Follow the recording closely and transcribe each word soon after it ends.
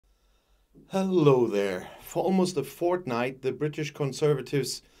Hello there. For almost a fortnight, the British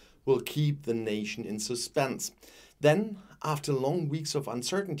Conservatives will keep the nation in suspense. Then, after long weeks of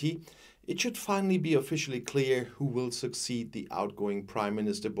uncertainty, it should finally be officially clear who will succeed the outgoing Prime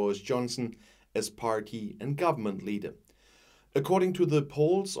Minister Boris Johnson as party and government leader. According to the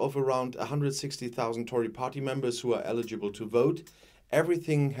polls of around 160,000 Tory party members who are eligible to vote,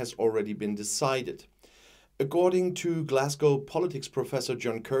 everything has already been decided. According to Glasgow politics professor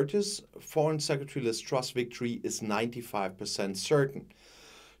John Curtis, Foreign Secretary Liz Truss' victory is 95% certain.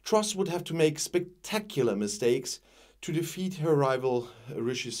 Truss would have to make spectacular mistakes to defeat her rival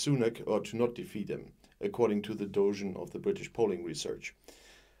Rishi Sunak, or to not defeat him, according to the Dogen of the British polling research.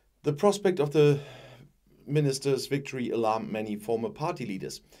 The prospect of the minister's victory alarmed many former party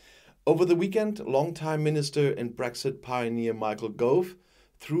leaders. Over the weekend, longtime minister and Brexit pioneer Michael Gove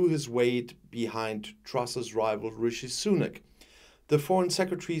threw his weight behind Truss's rival Rishi Sunak. The Foreign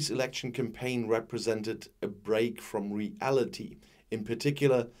Secretary's election campaign represented a break from reality. In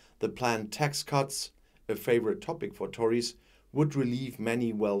particular, the planned tax cuts, a favourite topic for Tories, would relieve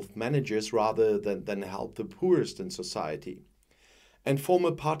many wealth managers rather than help the poorest in society. And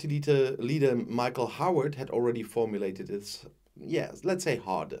former party leader Michael Howard had already formulated it, let's say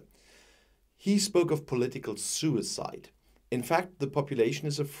harder. He spoke of political suicide. In fact, the population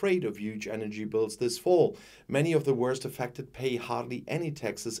is afraid of huge energy bills this fall. Many of the worst affected pay hardly any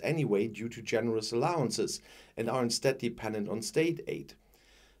taxes anyway due to generous allowances and are instead dependent on state aid.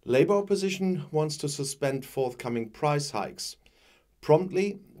 Labour opposition wants to suspend forthcoming price hikes.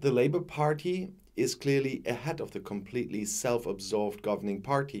 Promptly, the Labour Party is clearly ahead of the completely self-absorbed governing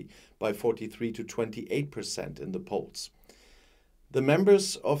party by 43 to 28% in the polls. The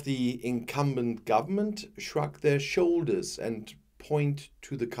members of the incumbent government shrug their shoulders and point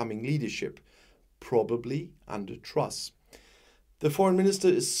to the coming leadership, probably under Truss. The foreign minister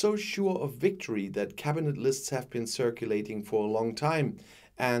is so sure of victory that cabinet lists have been circulating for a long time,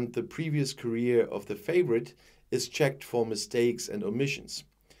 and the previous career of the favourite is checked for mistakes and omissions.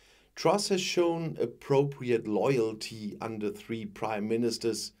 Truss has shown appropriate loyalty under three prime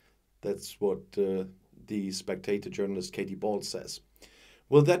ministers. That's what the Spectator journalist Katie Ball says.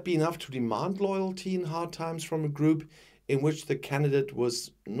 Will that be enough to demand loyalty in hard times from a group in which the candidate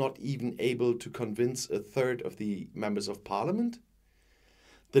was not even able to convince a third of the members of parliament?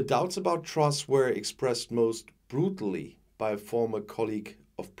 The doubts about Truss were expressed most brutally by a former colleague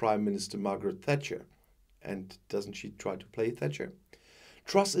of Prime Minister Margaret Thatcher. And doesn't she try to play Thatcher?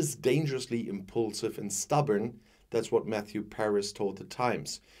 Truss is dangerously impulsive and stubborn. That's what Matthew Paris told the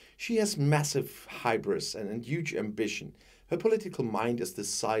Times. She has massive hybris and huge ambition. Her political mind is the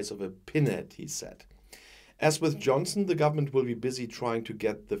size of a pinhead, he said. As with Johnson, the government will be busy trying to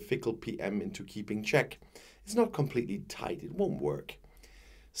get the fickle PM into keeping check. It's not completely tight, it won't work.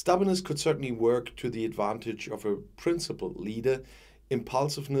 Stubbornness could certainly work to the advantage of a principled leader.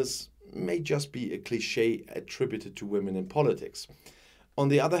 Impulsiveness may just be a cliché attributed to women in politics. On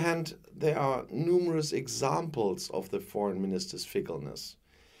the other hand, there are numerous examples of the foreign minister's fickleness.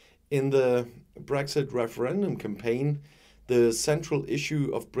 In the Brexit referendum campaign, the central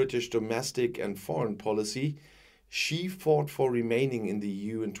issue of British domestic and foreign policy, she fought for remaining in the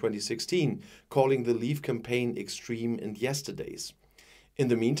EU in 2016, calling the Leave campaign extreme and yesterdays. In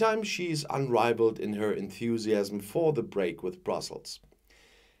the meantime, she is unrivaled in her enthusiasm for the break with Brussels.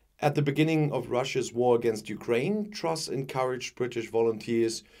 At the beginning of Russia's war against Ukraine, Truss encouraged British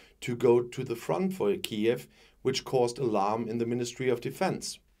volunteers to go to the front for Kiev, which caused alarm in the Ministry of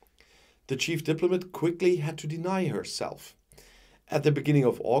Defense. The chief diplomat quickly had to deny herself. At the beginning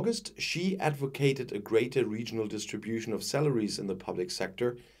of August, she advocated a greater regional distribution of salaries in the public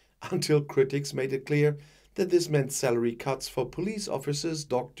sector, until critics made it clear that this meant salary cuts for police officers,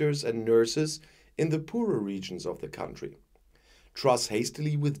 doctors and nurses in the poorer regions of the country. Truss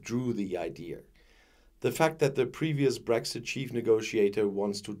hastily withdrew the idea. The fact that the previous Brexit chief negotiator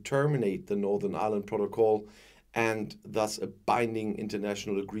wants to terminate the Northern Ireland Protocol and thus a binding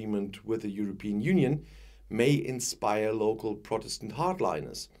international agreement with the European Union may inspire local Protestant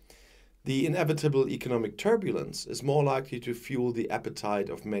hardliners. The inevitable economic turbulence is more likely to fuel the appetite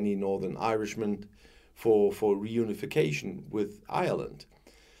of many Northern Irishmen for reunification with Ireland.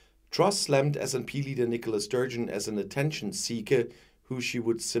 Truss slammed SNP leader Nicola Sturgeon as an attention seeker who she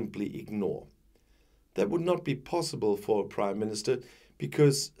would simply ignore. That would not be possible for a Prime Minister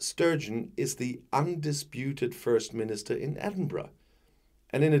because Sturgeon is the undisputed First Minister in Edinburgh.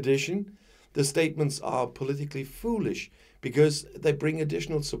 And in addition, the statements are politically foolish because they bring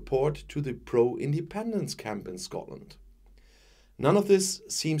additional support to the pro-independence camp in Scotland. None of this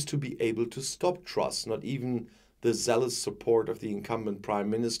seems to be able to stop Truss, not even the zealous support of the incumbent Prime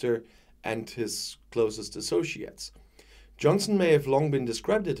Minister and his closest associates. Johnson may have long been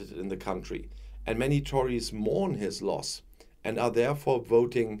discredited in the country, and many Tories mourn his loss and are therefore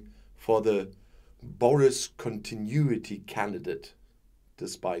voting for the Boris continuity candidate,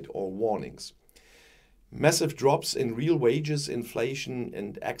 despite all warnings. Massive drops in real wages, inflation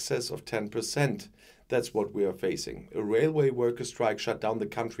in excess of 10%. That's what we are facing. A railway worker strike shut down the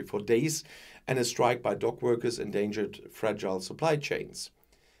country for days, and a strike by dock workers endangered fragile supply chains.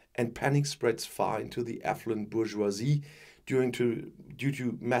 And panic spreads far into the affluent bourgeoisie due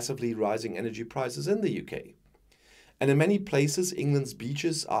to massively rising energy prices in the UK. And in many places, England's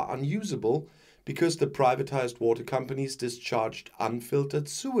beaches are unusable because the privatized water companies discharged unfiltered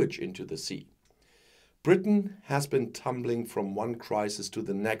sewage into the sea. Britain has been tumbling from one crisis to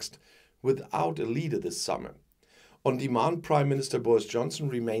the next without a leader this summer. On demand, Prime Minister Boris Johnson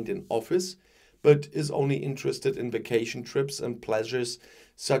remained in office, but is only interested in vacation trips and pleasures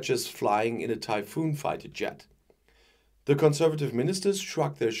such as flying in a Typhoon fighter jet. The Conservative ministers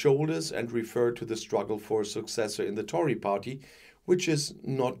shrug their shoulders and refer to the struggle for a successor in the Tory party, which is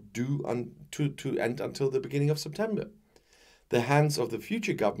not due to end until the beginning of September. The hands of the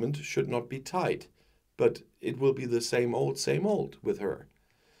future government should not be tied, but it will be the same old with her.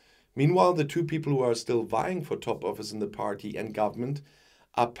 Meanwhile, the two people who are still vying for top office in the party and government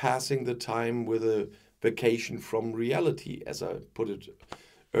are passing the time with a vacation from reality, as I put it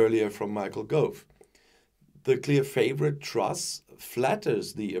earlier from Michael Gove. The clear favourite, Truss,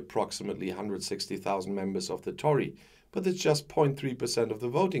 flatters the approximately 160,000 members of the Tory, but it's just 0.3% of the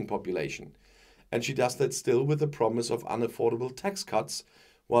voting population. And she does that still with the promise of unaffordable tax cuts,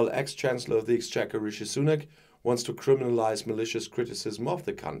 while ex-Chancellor of the Exchequer Rishi Sunak wants to criminalise malicious criticism of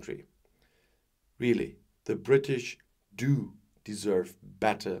the country. Really, the British do deserve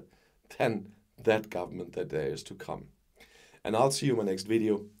better than that government that there is to come. And I'll see you in my next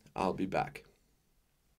video. I'll be back.